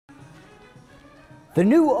The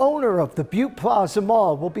new owner of the Butte Plaza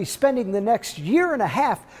Mall will be spending the next year and a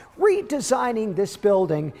half redesigning this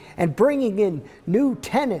building and bringing in new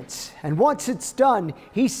tenants. And once it's done,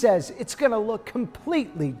 he says it's going to look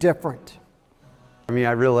completely different. I mean,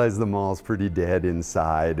 I realize the mall's pretty dead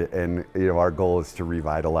inside, and our goal is to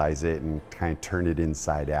revitalize it and kind of turn it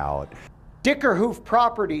inside out. Dickerhoof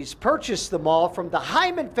Properties purchased the mall from the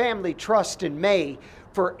Hyman Family Trust in May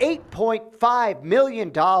for $8.5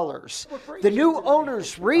 million. The new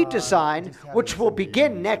owner's redesign, which will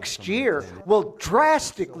begin next year, will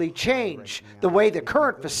drastically change the way the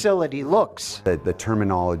current facility looks. The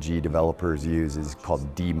terminology developers use is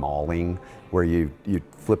called demalling, where you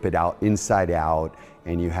flip it out inside out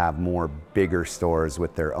and you have more bigger stores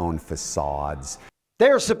with their own facades.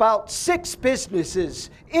 There's about 6 businesses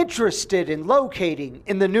interested in locating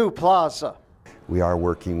in the new plaza. We are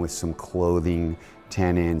working with some clothing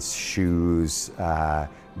tenants, shoes,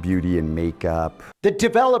 beauty and makeup. The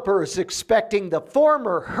developer is expecting the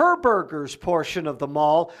former Herberger's portion of the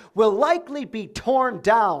mall will likely be torn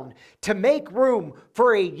down to make room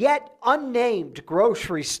for a yet unnamed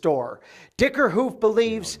grocery store. Dickerhoof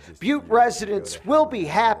believes Butte residents will be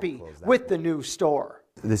happy with the new store.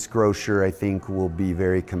 This grocer, I think, will be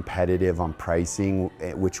very competitive on pricing,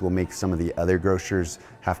 which will make some of the other grocers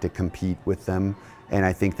have to compete with them. And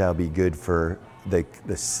I think that'll be good for the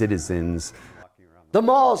citizens. The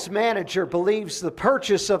mall's manager believes the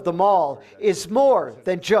purchase of the mall is more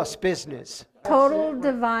than just business. Total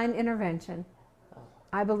divine intervention.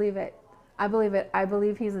 I believe it. I believe it. I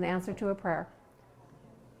believe he's an answer to a prayer.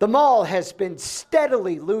 The mall has been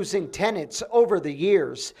steadily losing tenants over the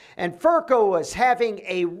years, and Furco was having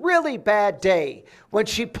a really bad day when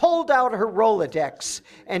she pulled out her Rolodex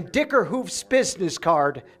and Dickerhoof's business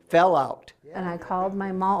card fell out. And I called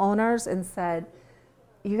my mall owners and said,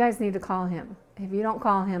 you guys need to call him. If you don't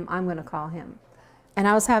call him, I'm going to call him. And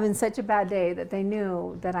I was having such a bad day that they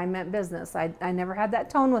knew that I meant business. I never had that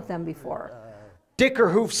tone with them before.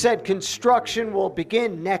 Dickerhoof said construction will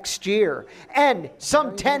begin next year, and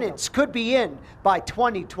some tenants could be in by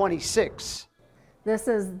 2026. This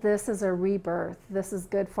is a rebirth. This is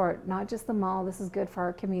good for not just the mall, this is good for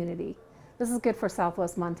our community. This is good for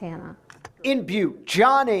Southwest Montana. In Butte,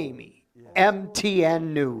 John Amy,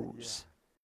 MTN News.